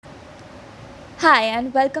Hi,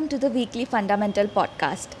 and welcome to the weekly Fundamental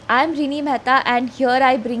Podcast. I'm Rini Mehta, and here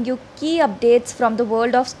I bring you key updates from the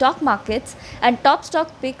world of stock markets and top stock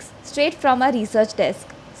picks straight from our research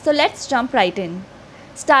desk. So let's jump right in.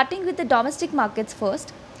 Starting with the domestic markets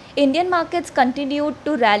first, Indian markets continued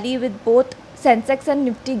to rally with both Sensex and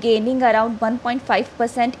Nifty gaining around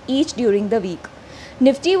 1.5% each during the week.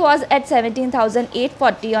 Nifty was at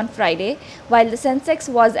 17,840 on Friday, while the Sensex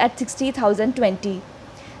was at 60,020.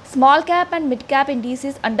 Small cap and mid cap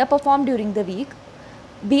indices underperformed during the week.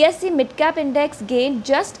 BSE mid cap index gained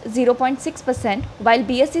just 0.6%, while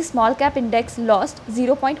BSE small cap index lost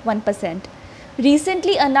 0.1%.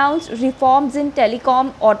 Recently announced reforms in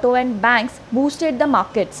telecom, auto, and banks boosted the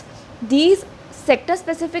markets. These sector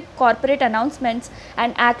specific corporate announcements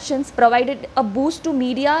and actions provided a boost to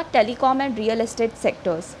media, telecom, and real estate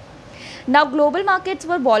sectors. Now, global markets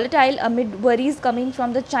were volatile amid worries coming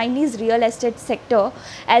from the Chinese real estate sector,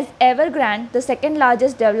 as Evergrande, the second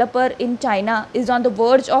largest developer in China, is on the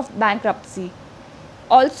verge of bankruptcy.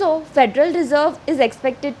 Also, Federal Reserve is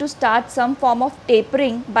expected to start some form of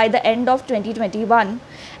tapering by the end of 2021,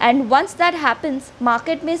 and once that happens,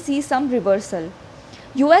 market may see some reversal.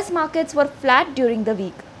 US markets were flat during the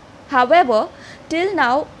week. However, till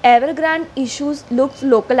now, Evergrande issues look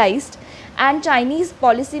localized, and Chinese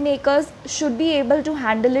policymakers should be able to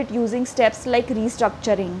handle it using steps like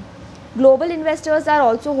restructuring. Global investors are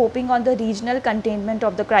also hoping on the regional containment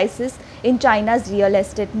of the crisis in China's real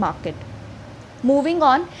estate market. Moving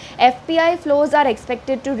on, FPI flows are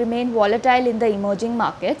expected to remain volatile in the emerging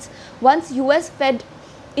markets once US Fed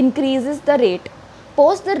increases the rate.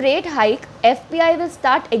 Post the rate hike, FPI will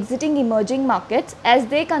start exiting emerging markets as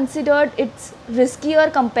they considered it's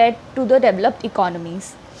riskier compared to the developed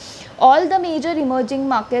economies. All the major emerging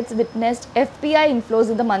markets witnessed FPI inflows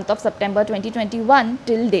in the month of September 2021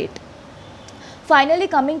 till date. Finally,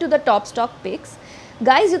 coming to the top stock picks,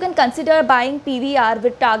 guys, you can consider buying PVR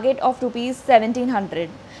with target of rupees 1700.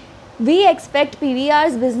 We expect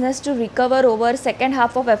PVR's business to recover over second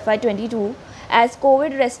half of FY22 as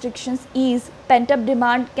COVID restrictions ease. Pent-up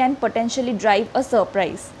demand can potentially drive a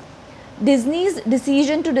surprise. Disney's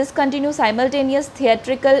decision to discontinue simultaneous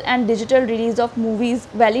theatrical and digital release of movies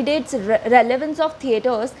validates relevance of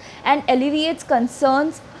theaters and alleviates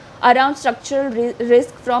concerns around structural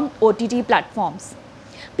risk from OTT platforms.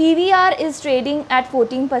 PVR is trading at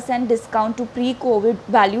 14% discount to pre-COVID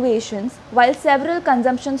valuations, while several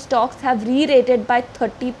consumption stocks have re-rated by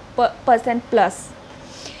 30% plus.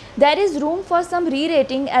 There is room for some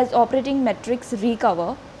re-rating as operating metrics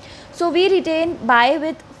recover. So we retain buy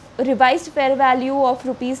with revised fair value of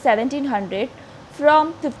rupees 1700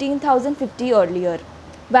 from 15,050 earlier,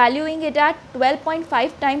 valuing it at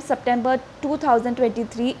 12.5 times September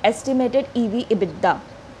 2023 estimated EV EBITDA.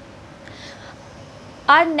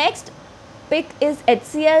 Our next pick is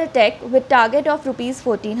HCL Tech with target of rupees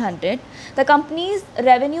 1400. The company's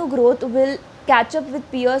revenue growth will catch up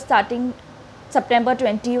with peers starting September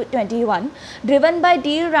 2021, driven by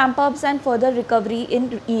deal ramp-ups and further recovery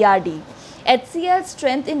in ERD. HCL's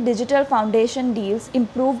strength in digital foundation deals,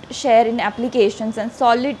 improved share in applications, and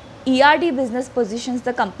solid ERD business positions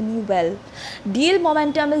the company well. Deal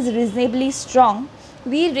momentum is reasonably strong.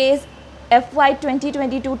 We raise FY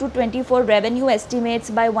 2022 to 24 revenue estimates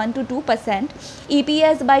by 1 to 2%,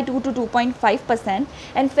 EPS by 2 to 2.5%,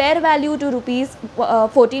 and fair value to rupees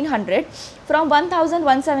 1400 from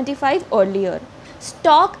 1175 earlier.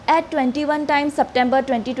 Stock at 21 times September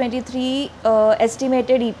 2023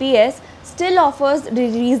 estimated EPS still offers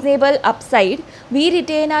reasonable upside. We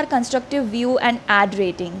retain our constructive view and add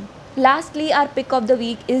rating. Lastly, our pick of the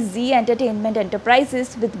week is Zee Entertainment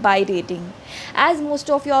Enterprises with buy rating. As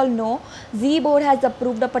most of you all know, Zee board has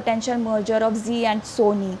approved a potential merger of Zee and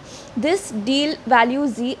Sony. This deal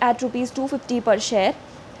values Zee at rupees 250 per share.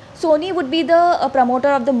 Sony would be the promoter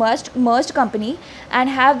of the merged company and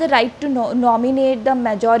have the right to nominate the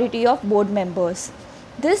majority of board members.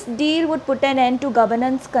 This deal would put an end to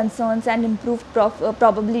governance concerns and improve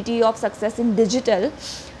probability of success in digital.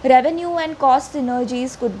 Revenue and cost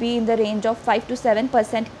synergies could be in the range of 5 to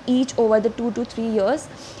 7% each over the 2 to 3 years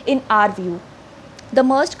in our view. The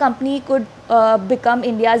merged company could become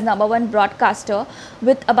India's #1 broadcaster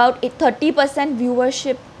with about a 30%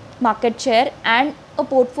 viewership market share and a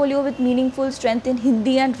portfolio with meaningful strength in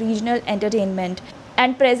Hindi and regional entertainment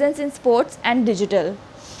and presence in sports and digital.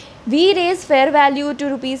 We raise fair value to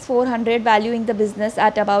rupees 400, valuing the business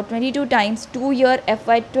at about 22 times 2-year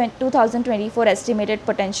FY 2024 estimated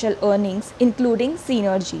potential earnings, including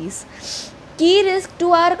synergies. Key risk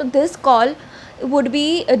to this call would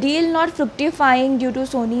be a deal not fructifying due to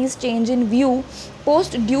Sony's change in view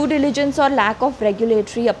post due diligence or lack of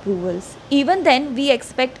regulatory approvals. Even then, we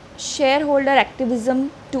expect shareholder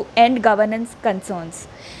activism to end governance concerns.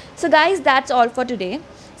 So, guys, that's all for today.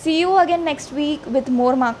 See you again next week with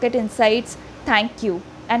more market insights. Thank you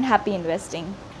and happy investing.